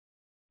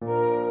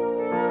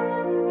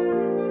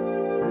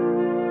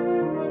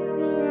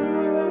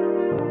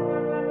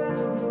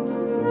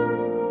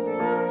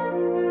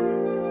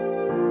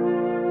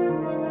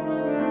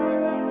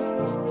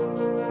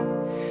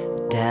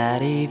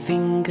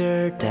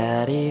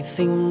Daddy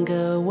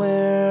finger,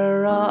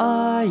 where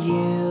are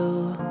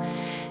you?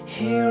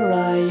 Here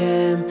I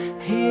am,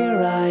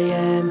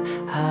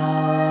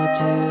 how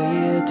do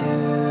you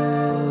do?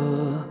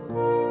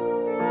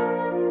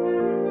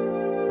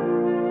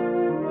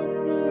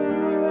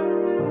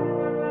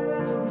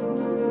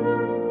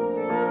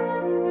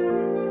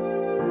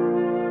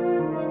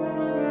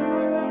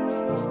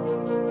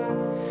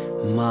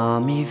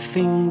 Mommy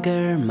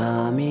finger,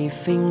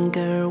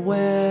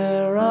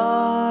 where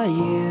are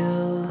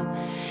you?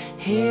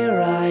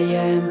 Here I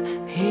am,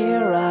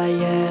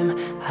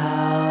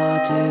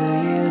 how do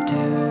you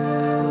do?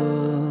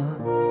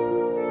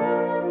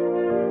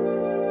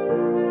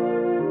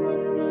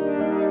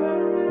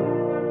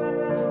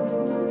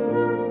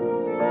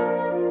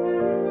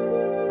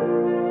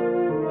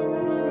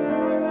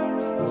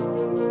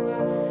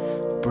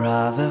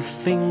 Brother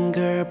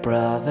finger,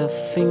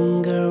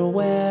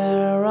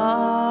 where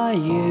are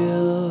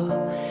you?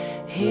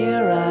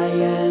 Here I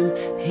am,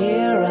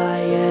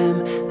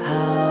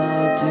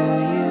 how do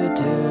you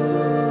do?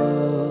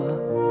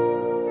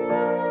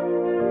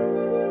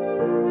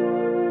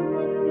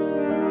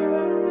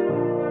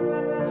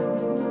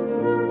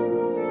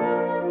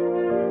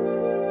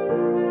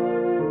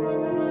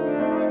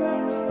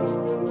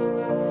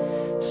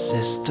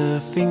 Sister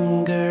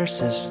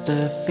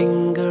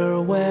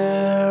finger,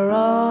 where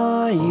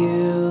are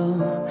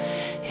you?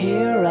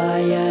 Here I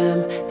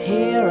am,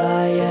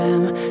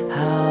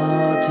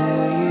 how do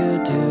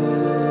you do?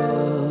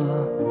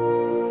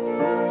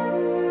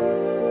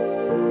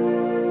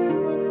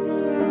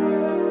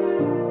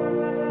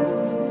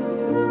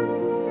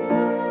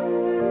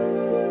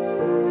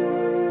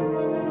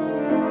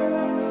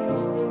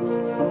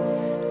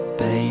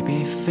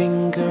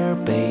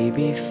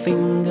 Baby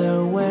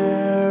finger,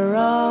 where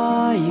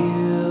are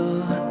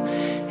you?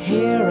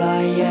 Here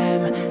I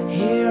am,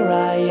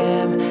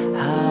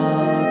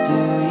 how do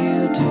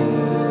you do?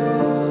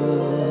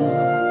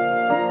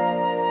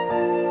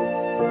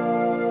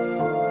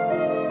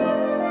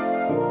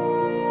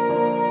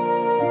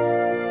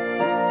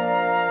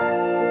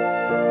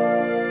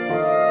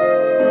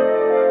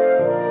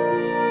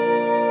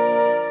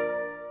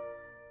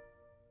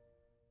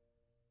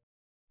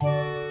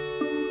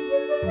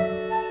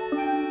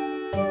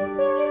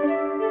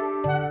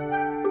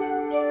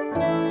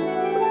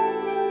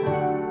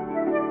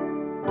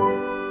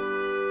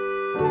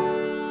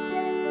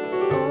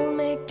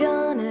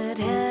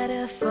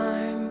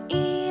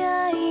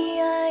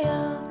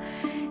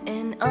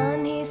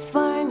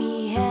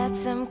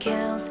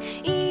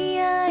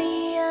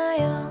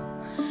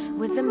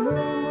 With a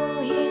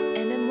moo-moo here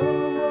and a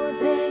moo-moo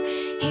there,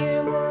 here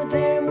a moo,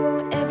 there a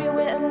moo,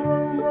 everywhere a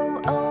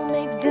moo-moo. Old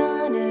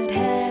MacDonald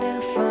had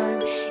a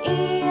farm,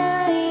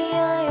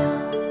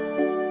 E-I-E-I-O.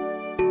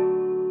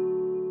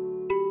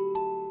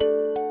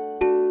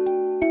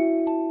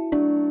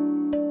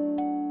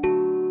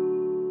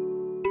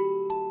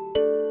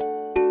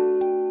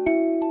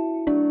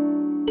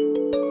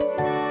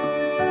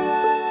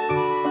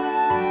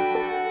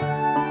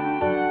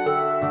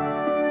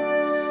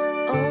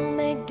 Old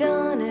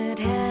MacDonald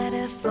had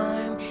a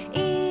farm,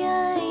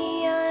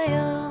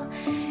 E-I-E-I-O.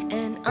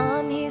 And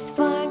on his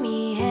farm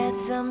he had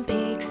some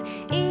pigs,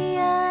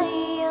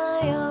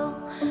 E-I-E-I-O.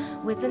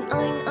 With an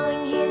oink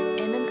oink here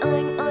and an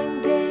oink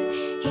oink there,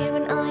 here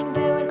an oink,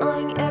 there an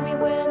oink,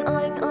 everywhere an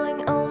oink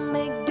oink. Old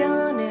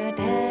MacDonald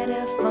had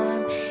a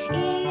farm,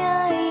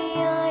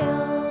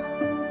 E-I-E-I-O.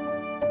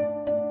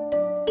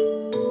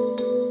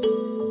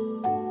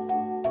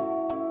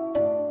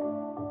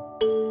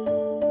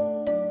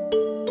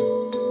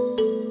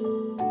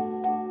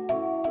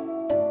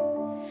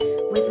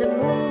 With a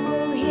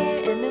moo-moo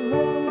here and a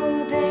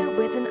moo-moo there,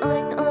 with an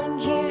oink oink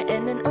here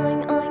and an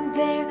oink oink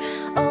there,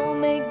 old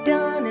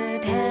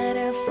MacDonald had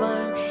a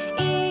farm,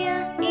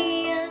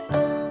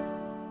 E-I-E-I-O.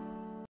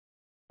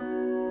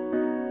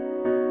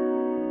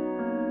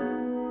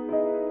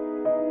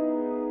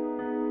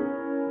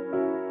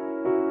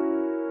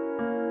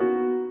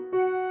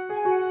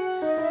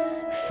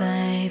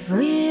 Five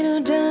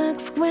little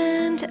ducks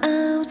went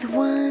out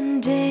one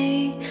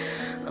day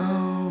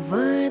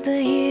over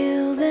the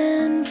hills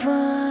and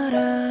far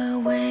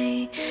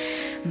away.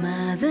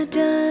 Mother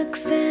duck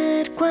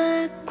said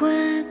quack,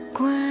 quack,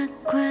 quack,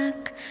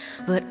 quack,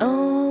 but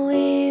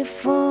only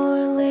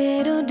four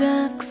little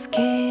ducks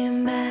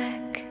came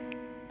back.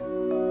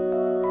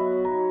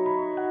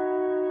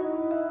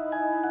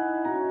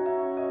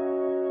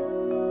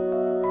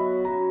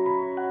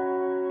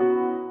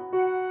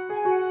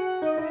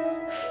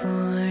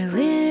 Four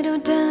little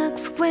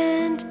ducks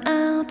went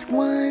out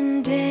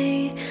one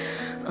day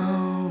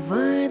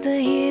over the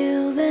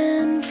hills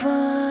and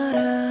far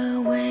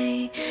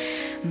away.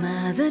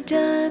 Mother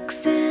duck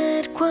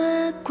said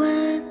quack,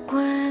 quack,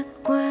 quack,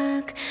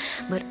 quack,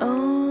 but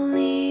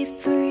only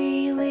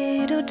three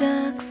little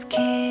ducks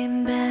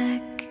came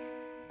back.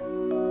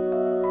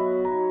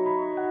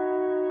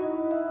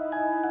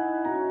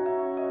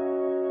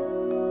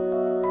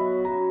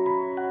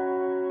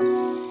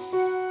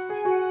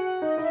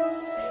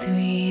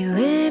 Three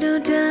little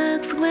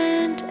ducks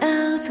went out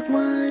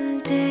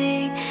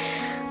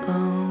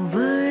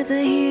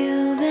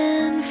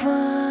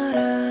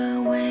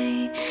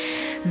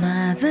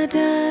Mother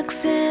duck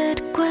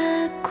said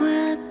quack,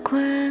 quack,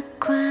 quack,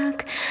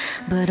 quack,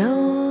 but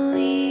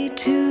only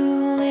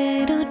two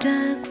little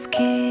ducks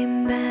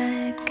came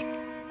back.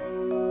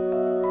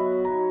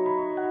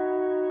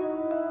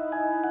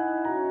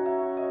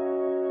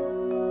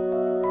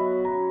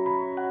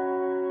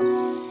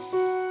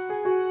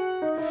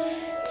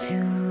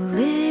 Two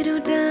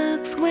little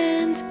ducks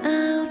went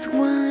out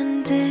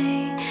one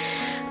day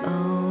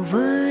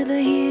over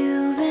the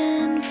hills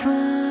and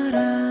far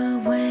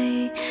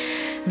away.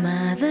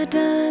 Mother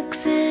duck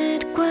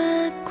said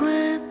quack,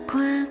 quack,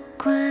 quack,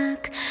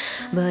 quack,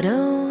 but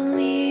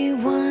only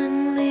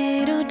one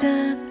little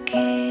duck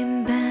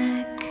came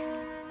back.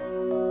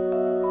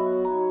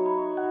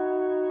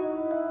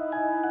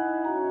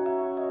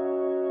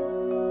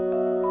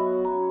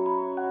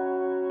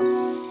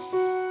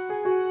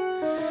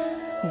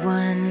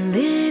 One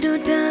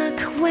little duck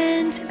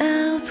went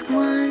out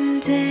one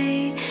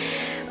day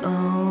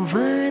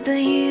over the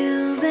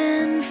hills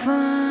and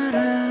far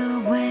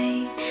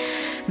away.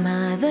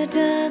 Mother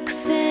duck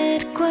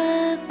said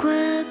quack,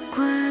 quack,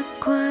 quack,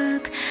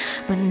 quack,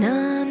 but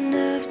none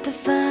of the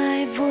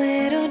five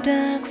little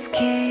ducks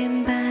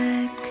came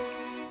back.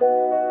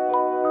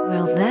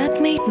 Well, that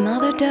made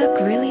Mother duck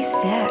really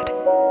sad.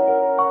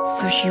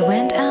 So she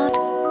went out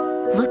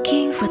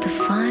looking for the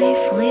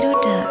five little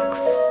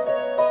ducks.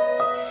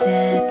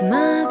 Said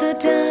Mother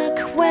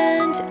duck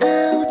went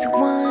out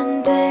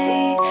one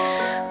day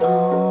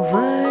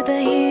over the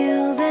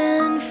hills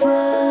and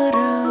far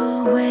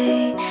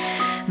away.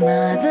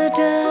 Mother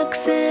duck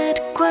said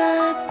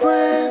quack,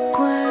 quack,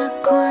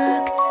 quack,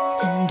 quack,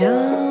 and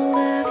all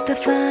of the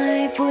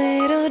five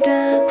little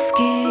ducks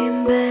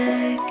came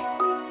back.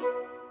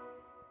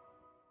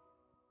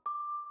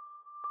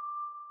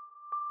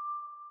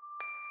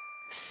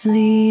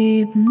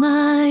 Sleep,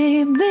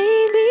 my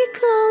baby,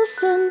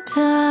 close and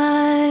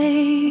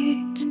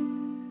tight.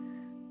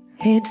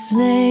 It's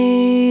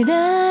late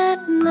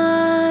at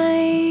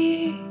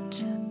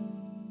night.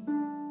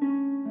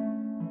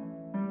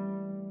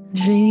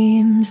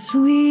 Dream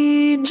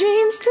sweet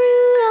dreams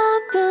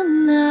throughout the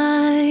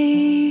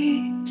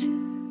night.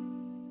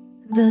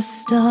 The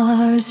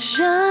stars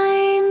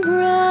shine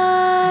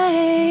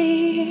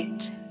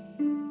bright.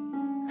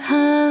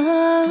 Ha, ha.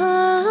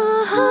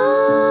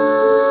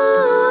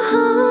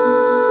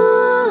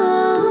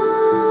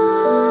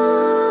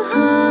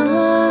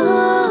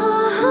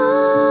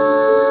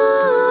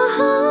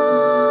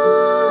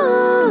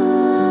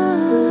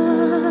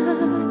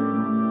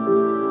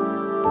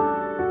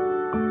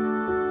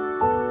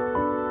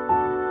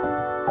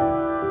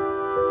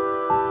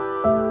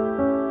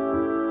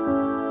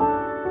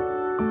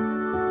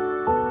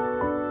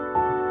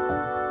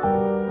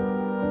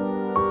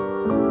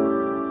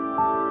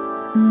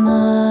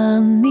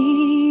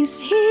 Mommy's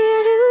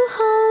here to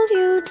hold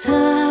you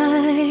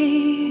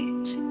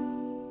tight.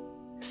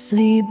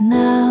 Sleep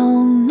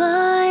now,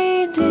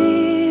 my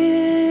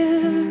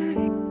dear.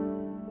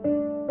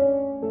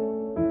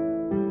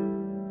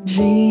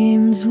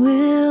 Dreams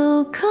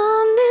will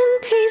come in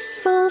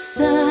peaceful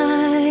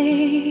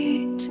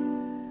sight.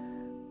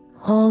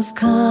 All's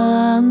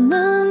calm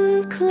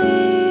and clear.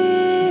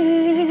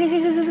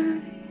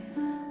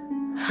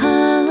 Ha,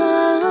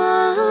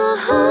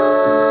 ha.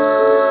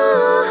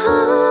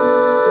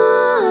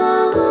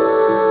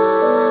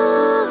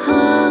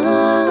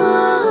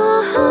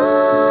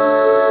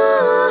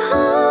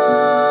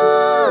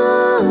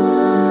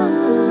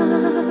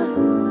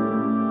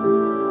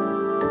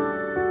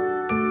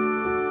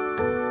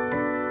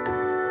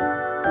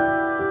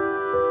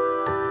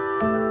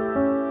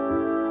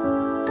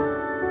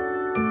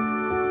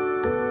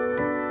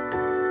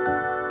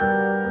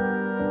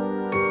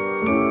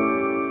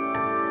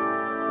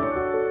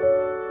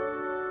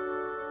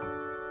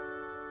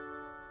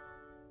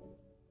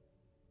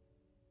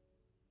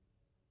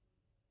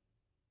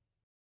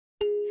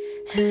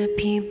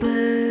 Happy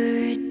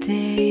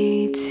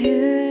birthday to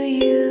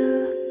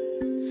you.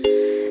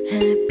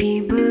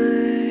 Happy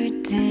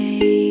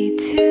birthday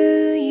to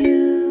you.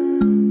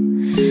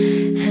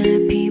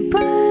 Happy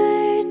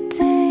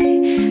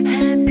birthday,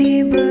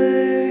 happy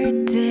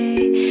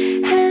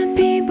birthday,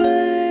 happy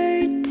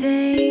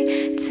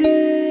birthday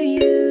to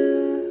you.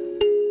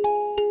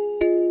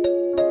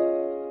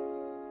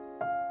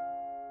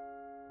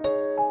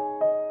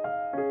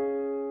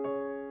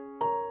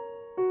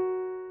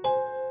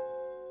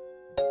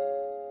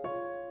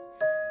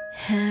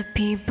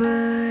 Happy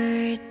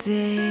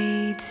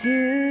birthday to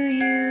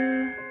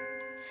you.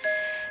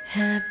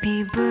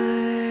 Happy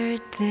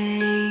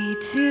birthday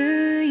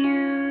to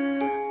you.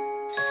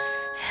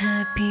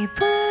 Happy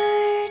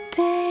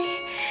birthday,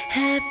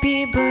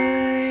 happy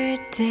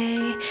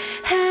birthday,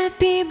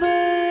 happy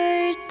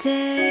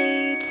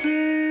birthday to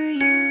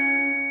you.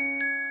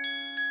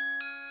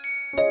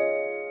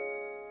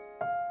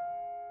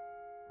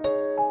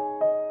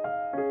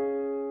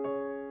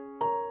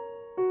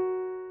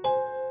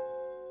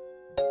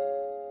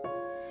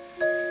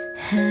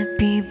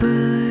 Happy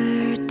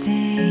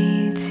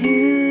birthday to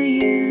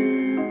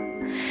you.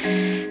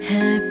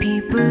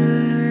 Happy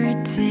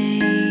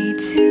birthday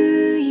to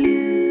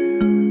you.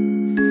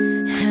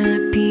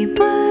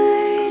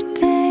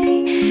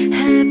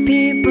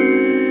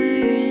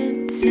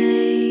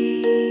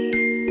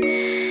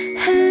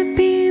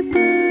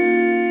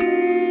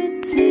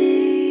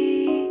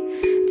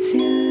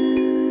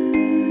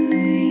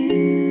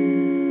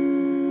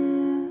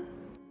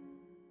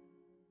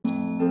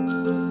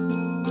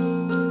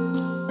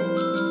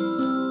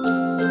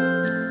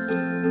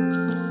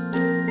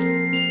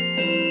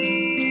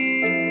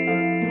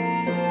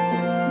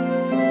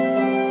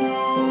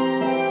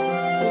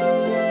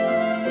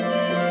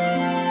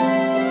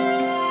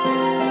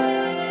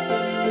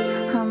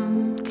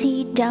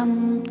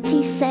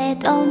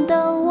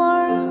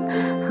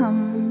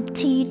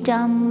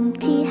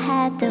 Dumpty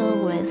had a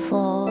great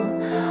fall.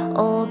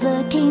 All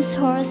the king's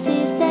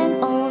horses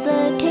and all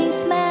the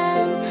king's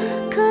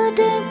men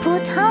couldn't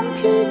put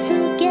Humpty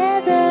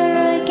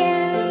together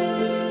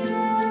again.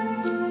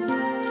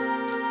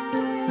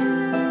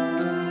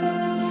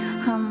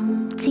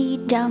 Humpty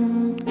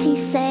Dumpty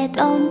sat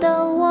on the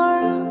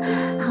wall.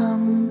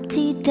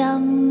 Humpty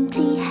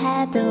Dumpty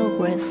had a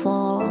great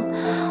fall.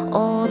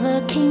 All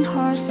the king's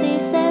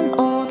horses and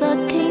all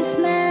the king's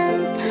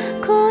men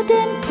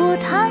couldn't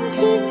put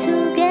Humpty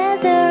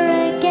together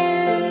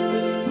again.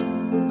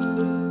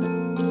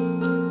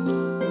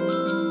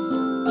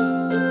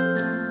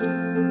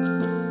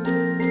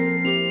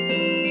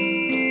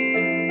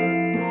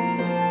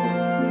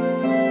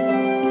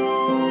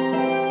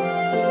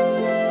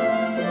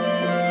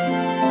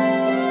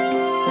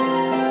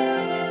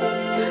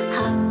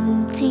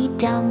 Humpty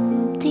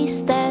Dumpty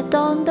sat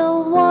on the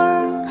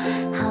wall.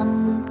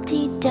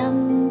 Humpty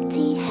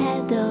Dumpty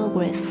had a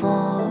great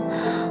fall.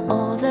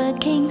 All the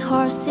king's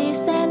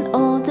horses and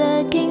all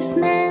the king's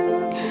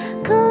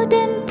men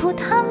couldn't put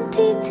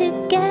Humpty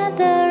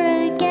together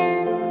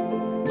again.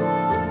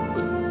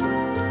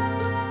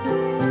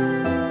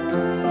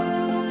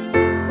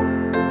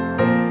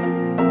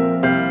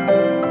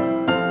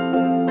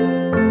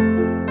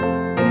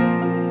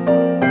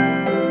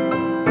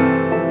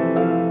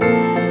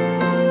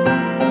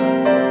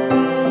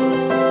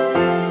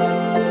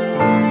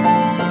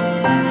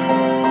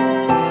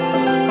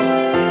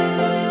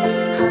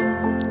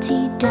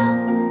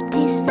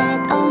 Dumpty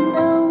sat on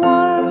the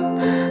wall.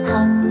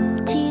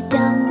 Humpty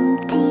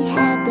Dumpty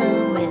had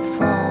a great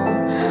fall.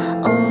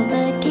 All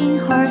the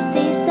king's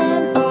horses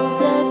and all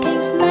the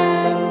king's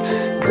men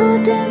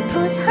couldn't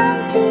put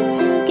Humpty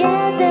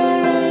together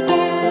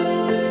again.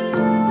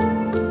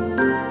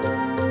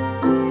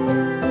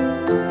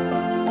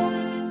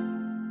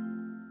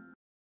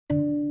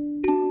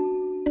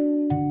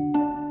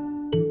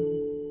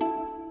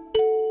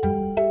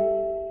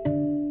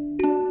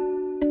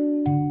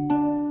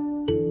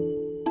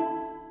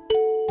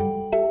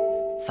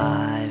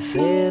 Five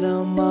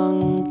little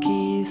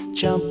monkeys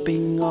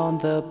jumping on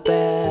the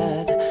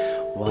bed.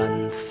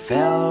 One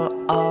fell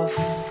off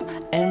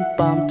and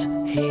bumped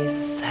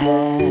his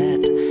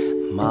head.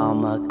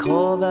 Mama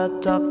called the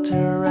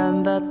doctor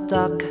and the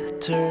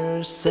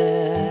doctor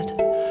said,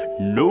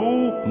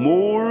 "No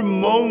more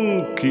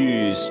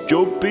monkeys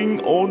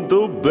jumping on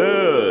the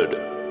bed."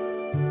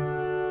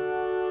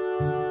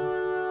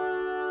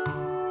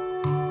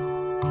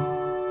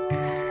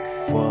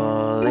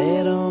 Four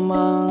little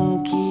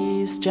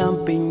monkeys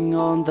jumping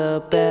on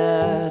the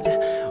bed.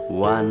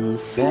 One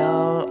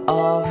fell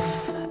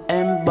off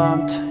and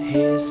bumped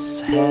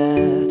his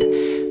head.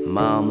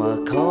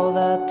 Mama called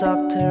the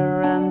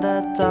doctor and the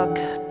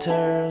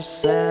doctor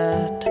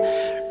said,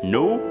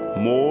 "No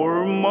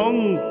more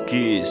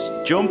monkeys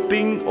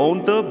jumping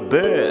on the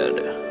bed."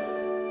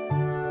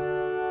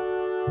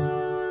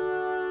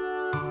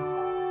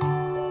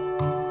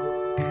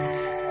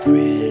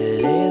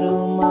 Three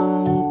little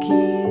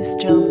monkeys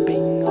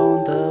jumping on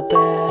the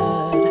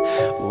bed.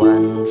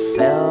 One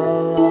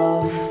fell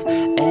off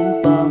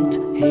and bumped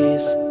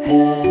his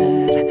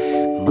head.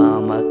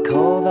 Mama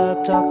called the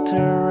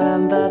doctor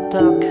and the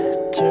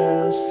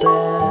doctor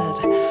said,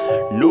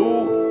 "No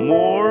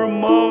more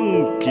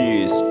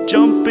monkeys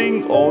jumping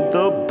on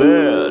the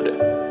bed."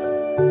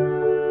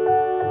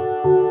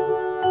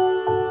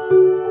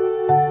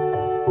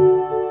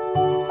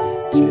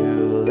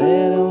 Two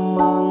little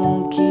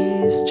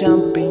monkeys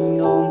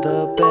jumping on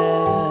the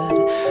bed.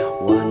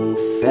 One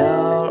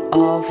fell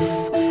off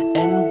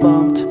and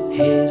bumped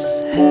his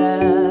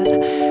head.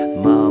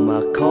 Mama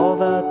called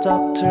the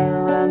doctor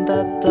and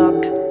the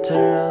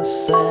doctor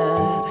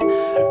said,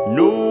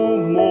 "No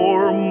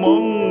more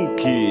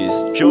monkeys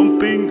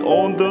jumping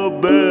on the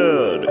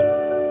bed."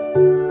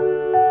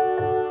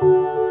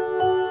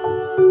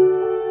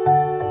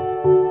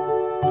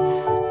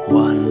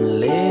 One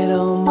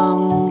little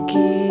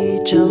monkey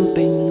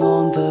jumping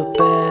on the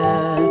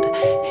bed.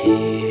 He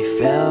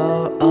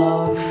fell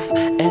off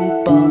and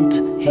bumped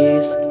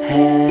his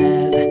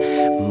head.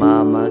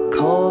 Mama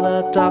called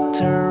the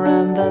doctor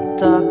and the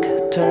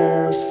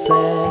doctor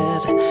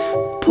said,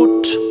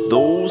 "Put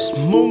those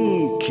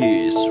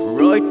monkeys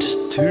right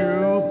to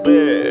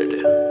bed."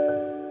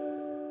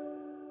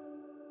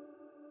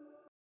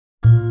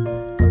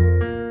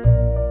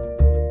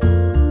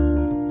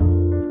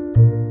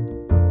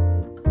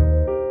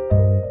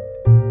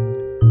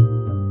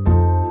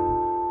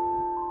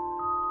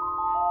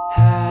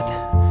 Head,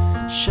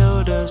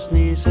 shoulders,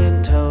 knees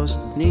and toes,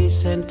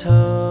 knees and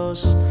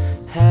toes.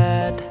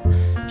 Head,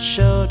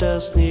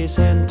 shoulders, knees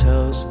and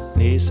toes,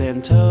 knees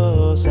and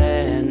toes.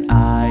 And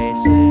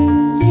eyes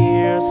and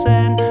ears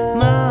and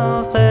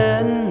mouth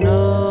and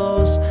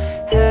nose.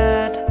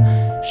 Head,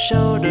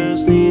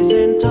 shoulders, knees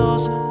and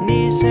toes,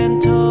 knees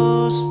and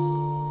toes.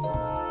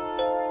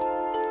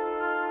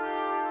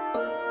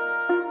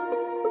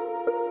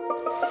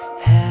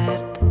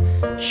 Head,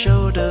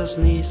 shoulders,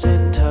 knees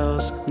and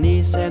toes,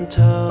 knees and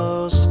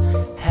toes.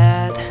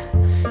 Head,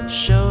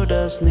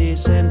 shoulders, knees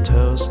knees and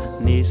toes,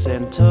 knees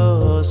and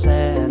toes,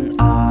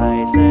 and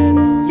eyes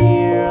and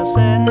ears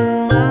and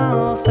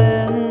mouth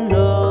and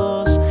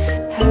nose,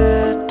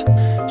 head,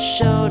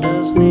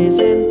 shoulders, knees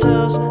and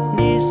toes,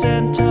 knees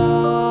and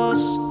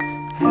toes,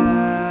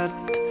 head,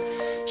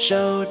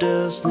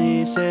 shoulders,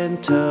 knees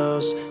and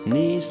toes,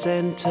 knees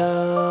and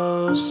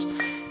toes,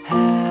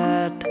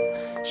 head,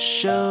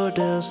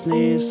 shoulders,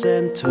 knees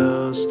and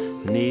toes,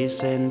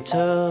 knees and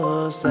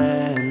toes,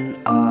 and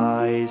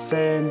eyes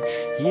and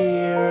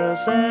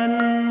ears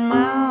and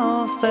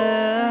mouth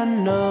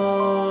and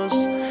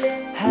nose,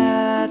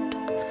 head,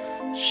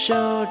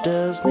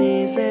 shoulders,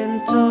 knees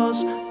and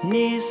toes,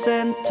 knees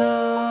and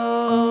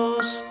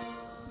toes.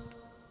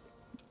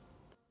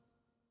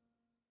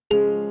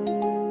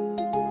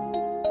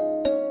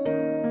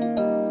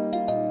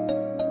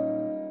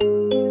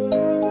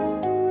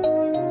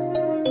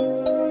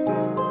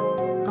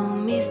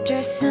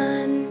 Mr.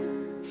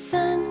 Sun,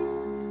 Sun,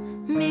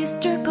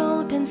 Mr.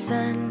 Golden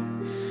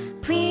Sun,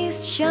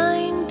 please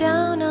shine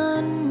down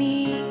on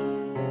me.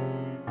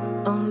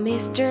 Oh,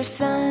 Mr.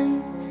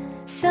 Sun,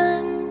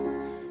 Sun,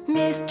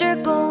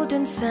 Mr.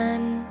 Golden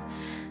Sun,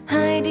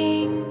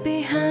 hiding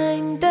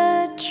behind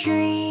the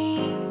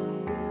tree.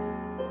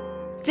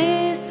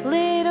 These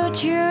little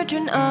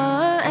children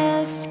are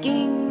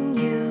asking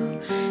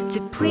you to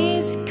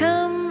please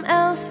come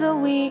out so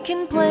we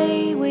can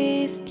play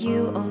with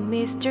you. Oh,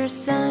 Mr.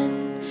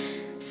 Sun,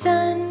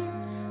 Sun,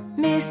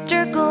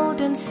 Mr.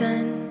 Golden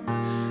Sun,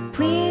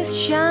 please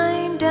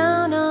shine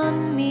down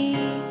on me.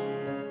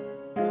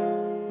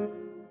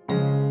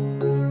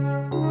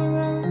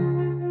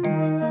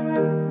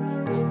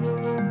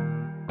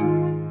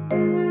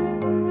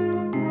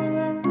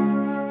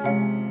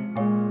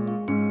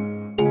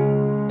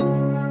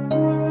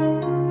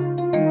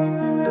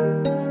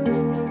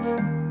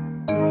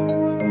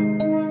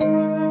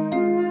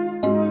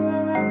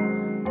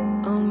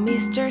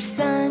 Mr.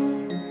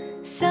 Sun,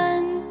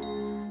 Sun,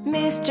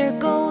 Mr.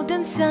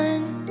 Golden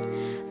Sun,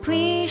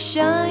 please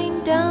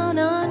shine down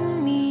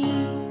on me.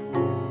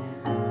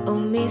 Oh,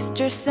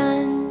 Mr.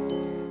 Sun,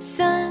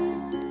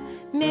 Sun,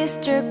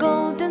 Mr.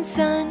 Golden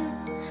Sun,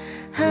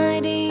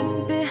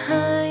 hiding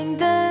behind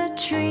the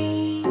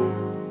tree.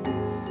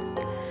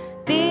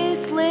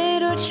 These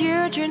little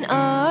children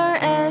are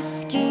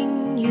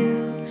asking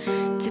you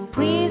to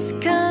please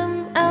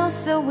come out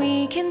so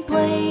we can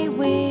play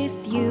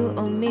with you.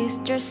 Oh,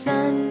 Mr.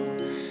 Sun,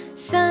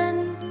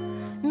 Sun,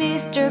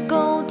 Mr.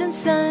 Golden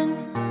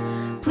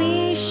Sun,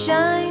 please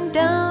shine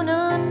down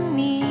on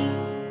me.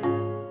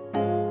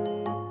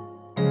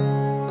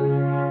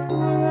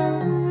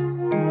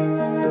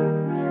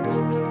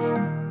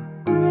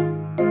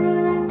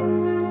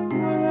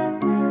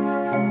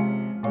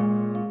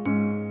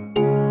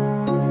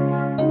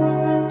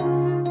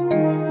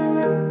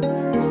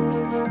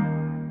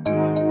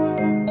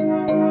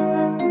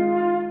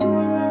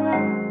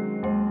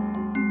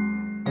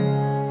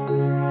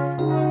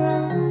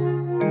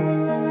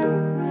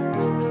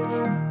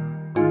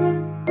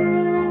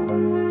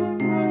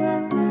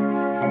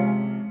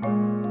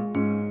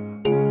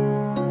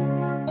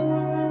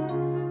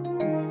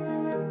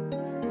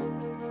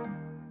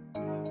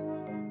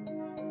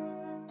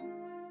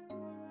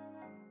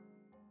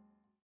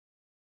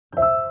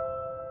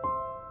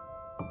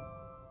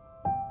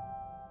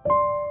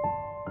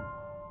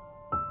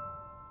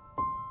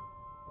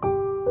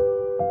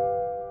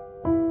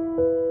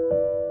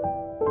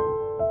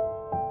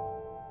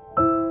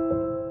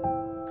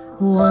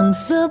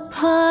 Once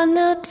upon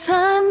a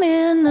time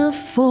in a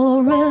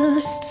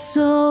forest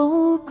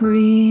so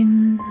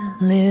green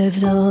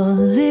lived a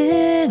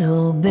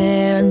little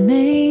bear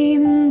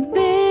named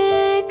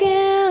Big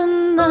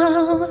in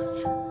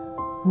Mouth,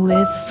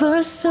 with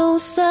fur so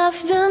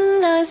soft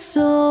and eyes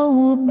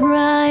so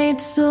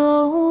bright,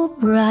 so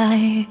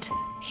bright.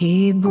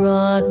 He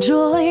brought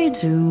joy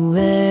to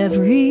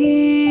everyone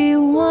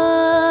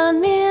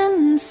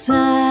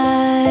inside.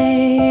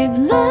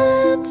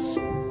 Let's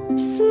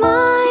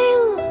smile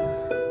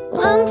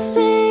and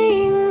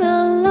sing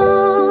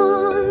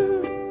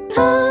along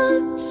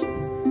as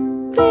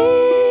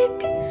Big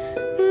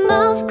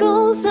Mouth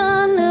goes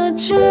on a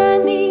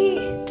journey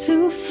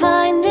to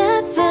find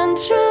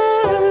adventure,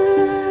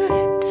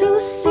 to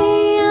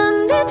see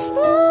and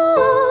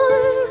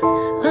explore,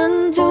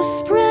 and to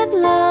spread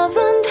love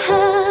and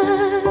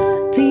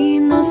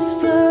happiness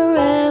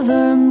forevermore.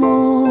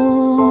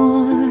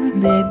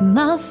 Big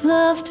Mouth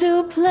loved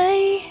to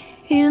play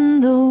in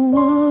the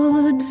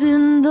woods,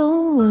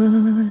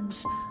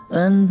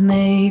 and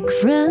make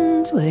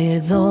friends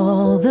with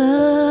all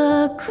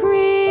the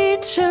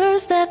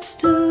creatures that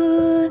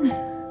stood.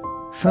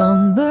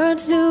 From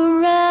birds to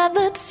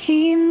rabbits,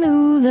 he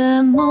knew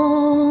them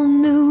all,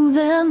 knew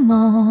them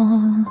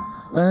all.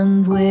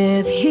 And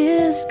with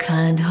his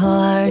kind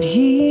heart,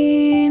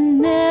 he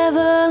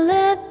never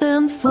let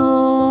them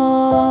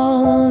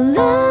fall.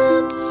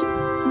 Let's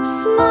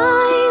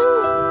smile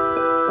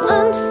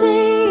and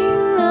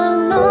sing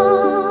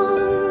along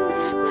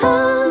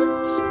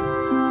as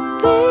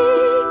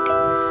Big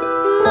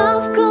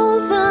Mouth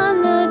goes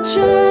on a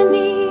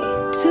journey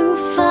to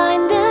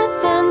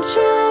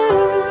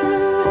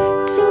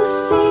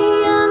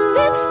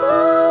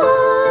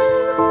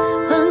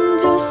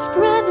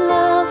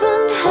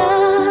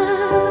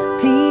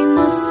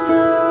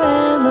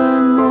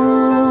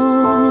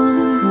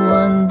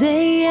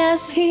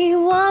as he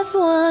was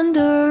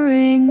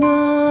wandering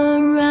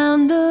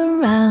around,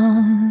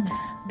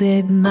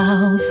 Big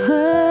Mouth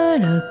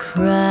heard a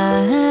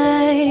cry,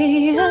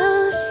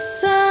 a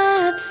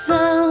sad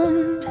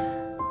sound.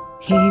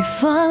 He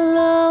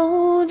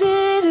followed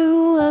it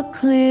to a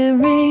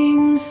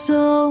clearing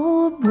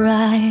so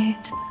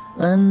bright,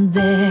 and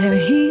there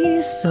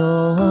he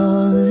saw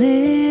a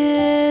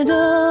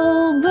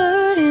little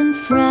bird in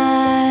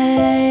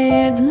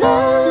fright.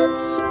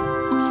 Let's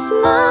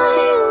smile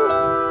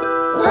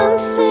and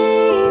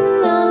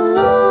sing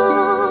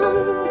along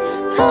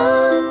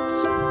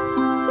as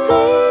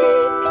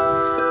Big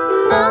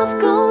Mouth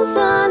goes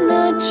on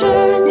a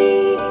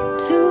journey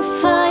to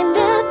find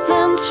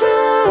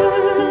adventure,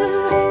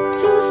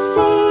 to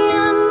see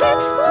and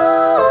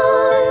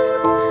explore,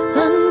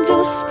 and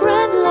to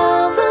spread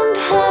love and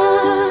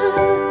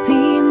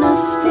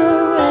happiness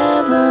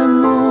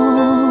forevermore.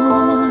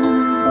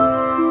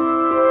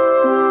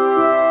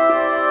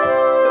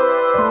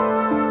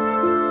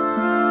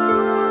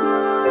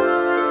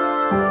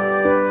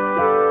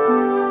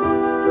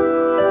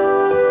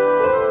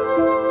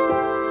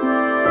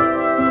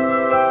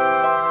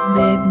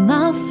 Big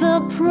Mouth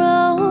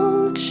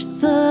approached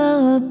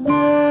the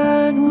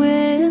bird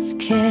with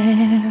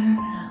care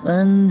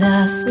and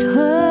asked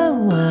her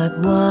what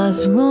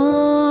was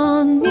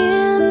wrong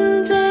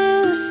in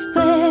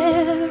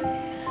despair.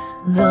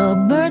 The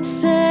bird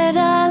said,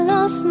 I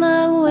lost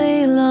my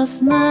way,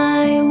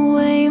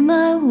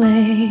 my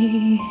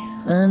way,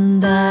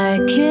 and I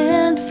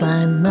can't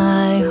find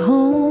my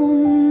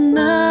home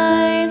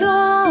night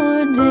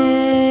or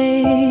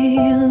day.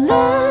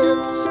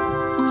 Let's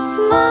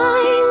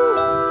smile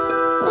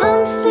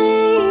and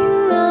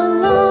sing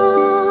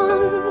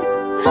along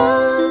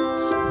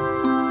as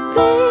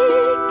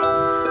Big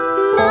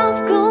Mouth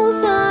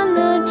goes on a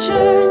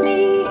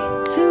journey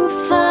to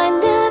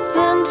find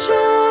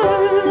adventure,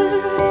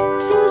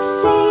 to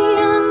see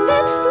and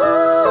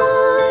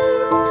explore,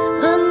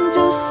 and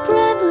to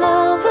spread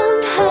love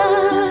and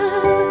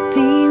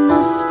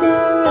happiness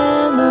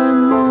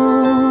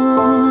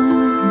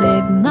forevermore.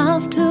 Big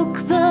Mouth took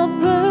the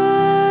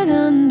bird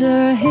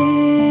under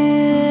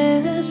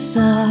his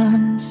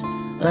arms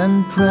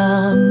and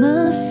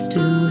promised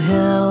to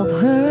help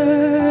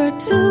her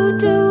to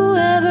do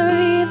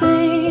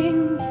everything.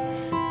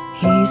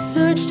 He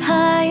searched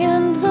high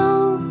and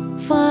low,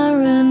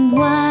 far and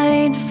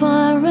wide,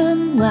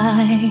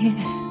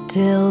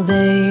 till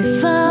they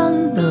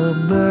found the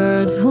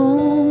birds'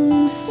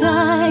 home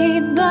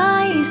side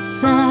by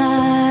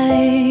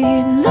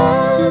side.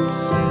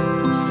 Let's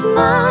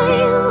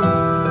smile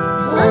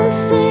and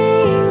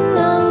sing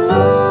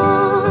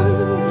along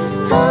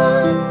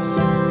as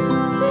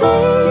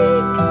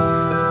Big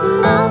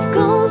Mouth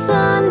goes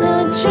on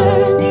a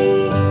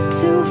journey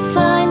to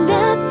find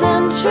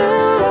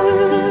adventure,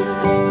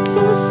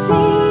 to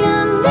see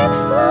and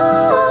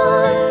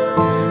explore,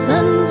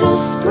 and to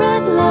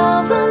spread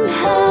love and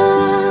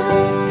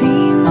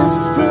happiness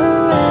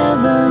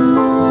forevermore.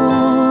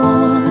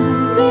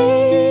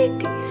 Big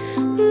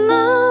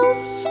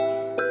Mouth's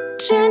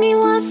journey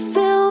was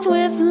filled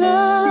with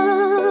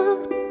love,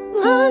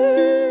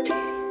 and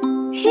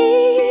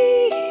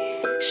he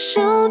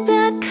showed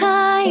that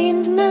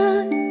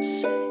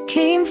kindness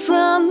came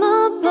from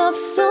above.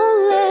 So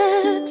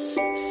let's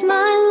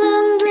smile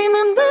and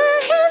remember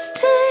his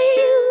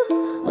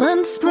tale,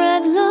 and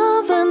spread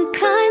love and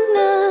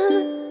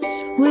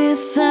kindness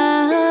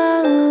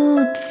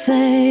without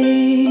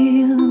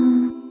fail.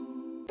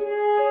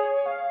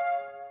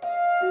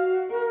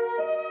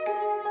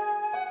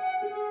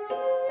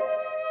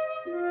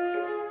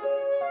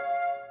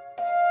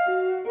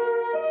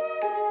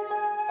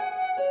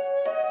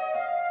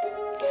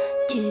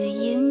 Do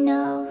you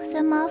know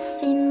the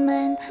Muffin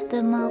Man,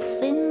 the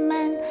Muffin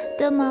Man,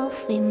 the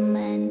Muffin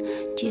Man?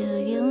 Do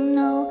you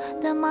know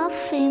the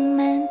Muffin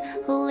Man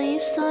who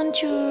lives on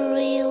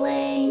Drury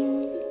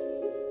Lane?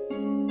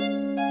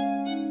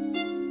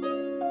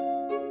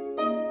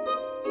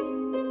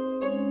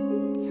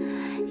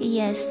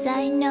 Yes,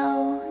 I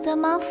know the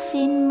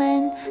Muffin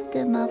Man,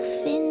 the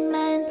Muffin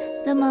Man,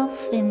 the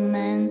Muffin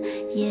Man.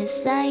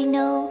 Yes, I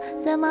know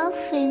the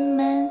Muffin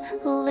Man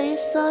who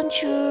lives on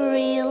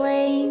Drury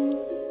Lane.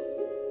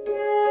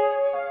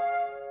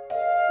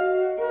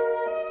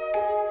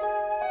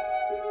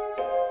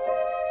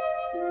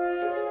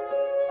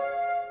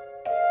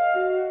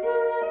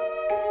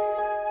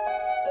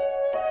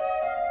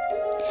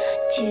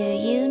 Do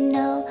you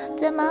know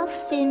the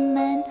Muffin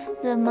Man,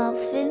 the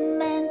Muffin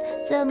Man,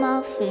 the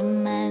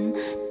Muffin Man?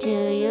 Do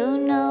you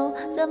know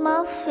the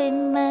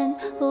Muffin Man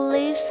who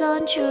lives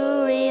on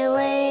Drury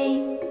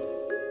Lane?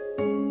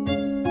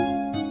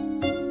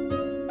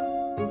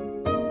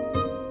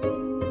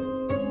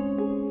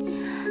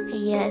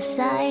 Yes,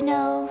 I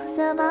know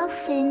the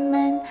Muffin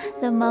Man,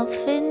 the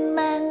Muffin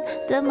Man,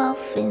 the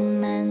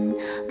Muffin Man.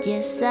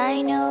 Yes,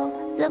 I know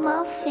the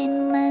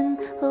Muffin Man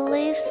who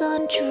lives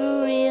on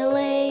Drury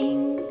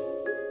Lane.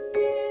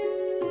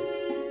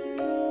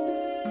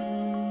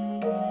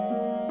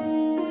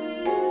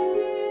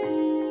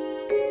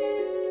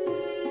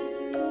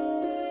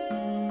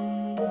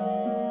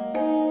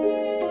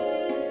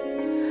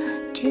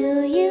 Do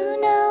you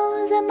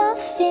know the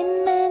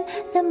Muffin Man,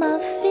 the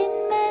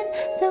Muffin Man,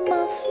 the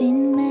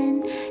Muffin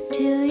Man?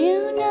 Do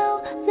you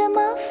know the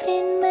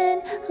Muffin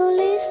Man who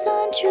lives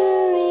on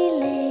Drury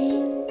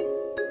Lane?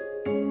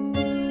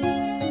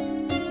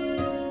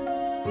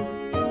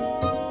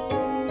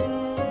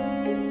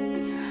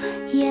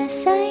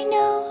 Yes, I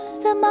know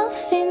the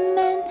Muffin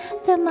Man,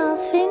 the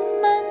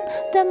Muffin Man,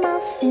 the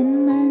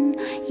Muffin Man.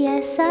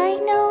 Yes, I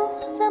know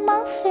the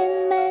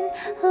Muffin Man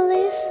who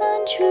lives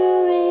on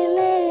Drury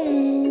Lane.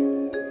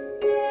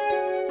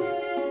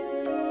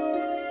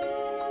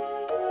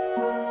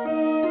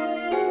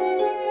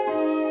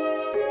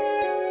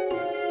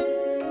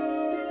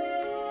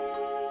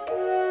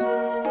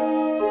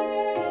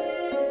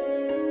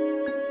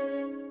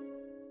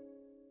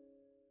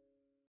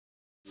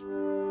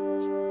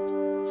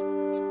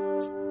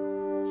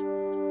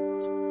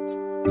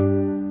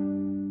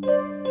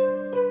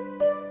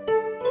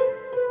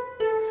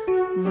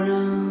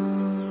 Row,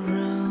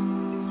 row,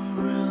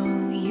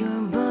 row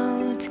your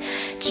boat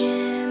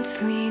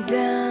gently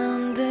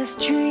down the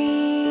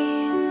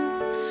stream.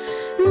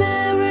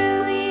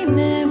 Merrily,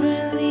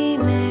 merrily,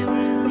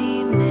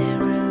 merrily,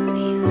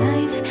 merrily,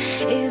 life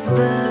is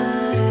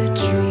but a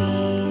dream.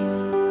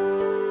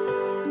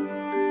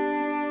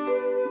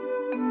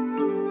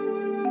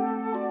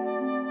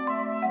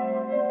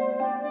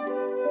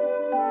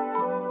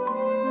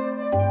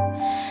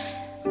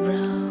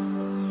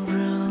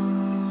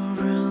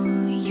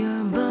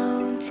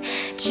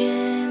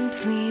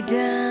 Gently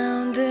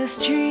down the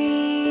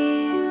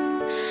stream.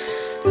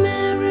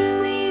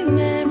 Merrily,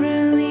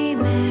 merrily,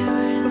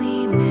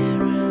 merrily,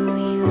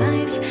 merrily,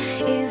 life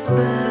is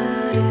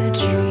but a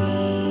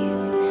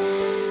dream.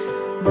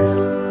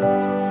 Row,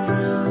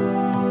 row,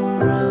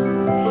 row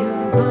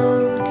your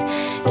boat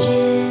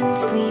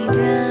gently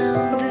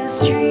down the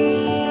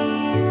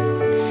stream.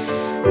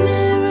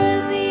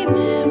 Merrily,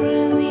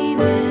 merrily,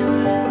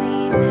 merrily,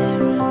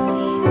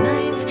 merrily,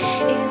 life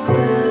is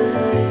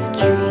but a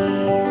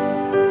dream.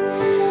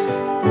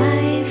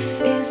 Life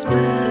is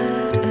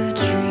but a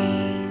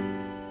dream.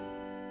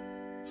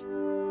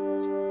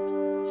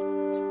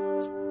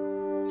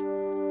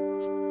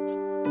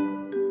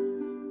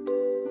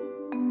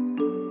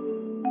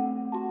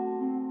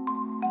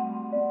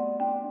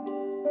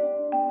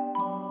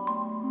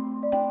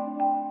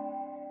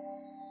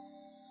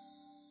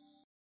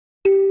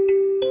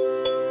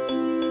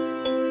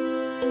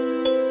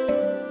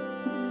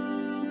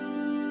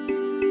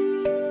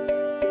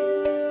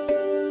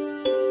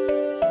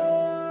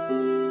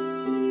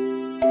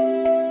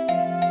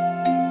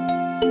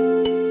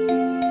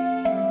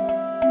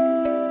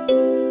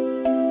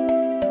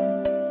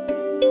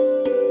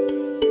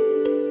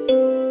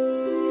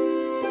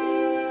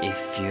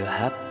 If you're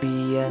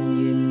happy and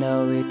you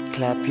know it,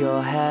 clap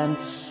your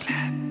hands.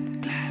 Clap,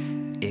 clap.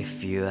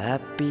 If you're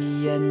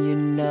happy and you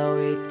know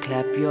it,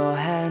 clap your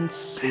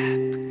hands.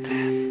 Clap,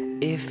 clap.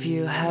 If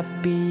you're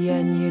happy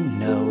and you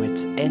know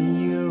it, and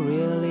you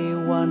really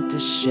want to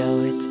show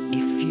it.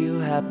 If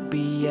you're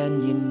happy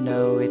and you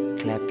know it,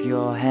 clap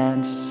your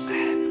hands.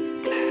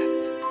 Clap, clap.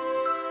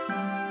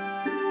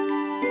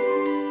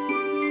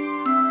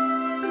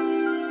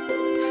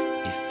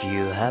 If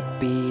you're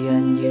happy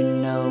and you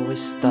know it,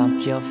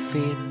 stomp your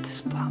feet.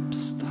 Stomp,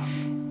 stomp.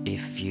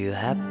 If you're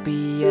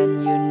happy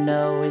and you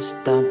know it,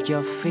 stomp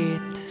your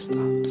feet.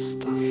 Stomp,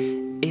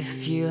 stomp.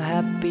 If you're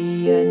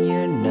happy and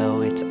you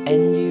know it,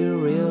 and you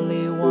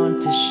really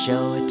want to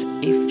show it.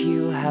 If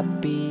you're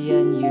happy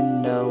and you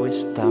know it,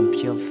 stomp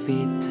your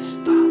feet.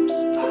 Stomp,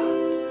 stomp.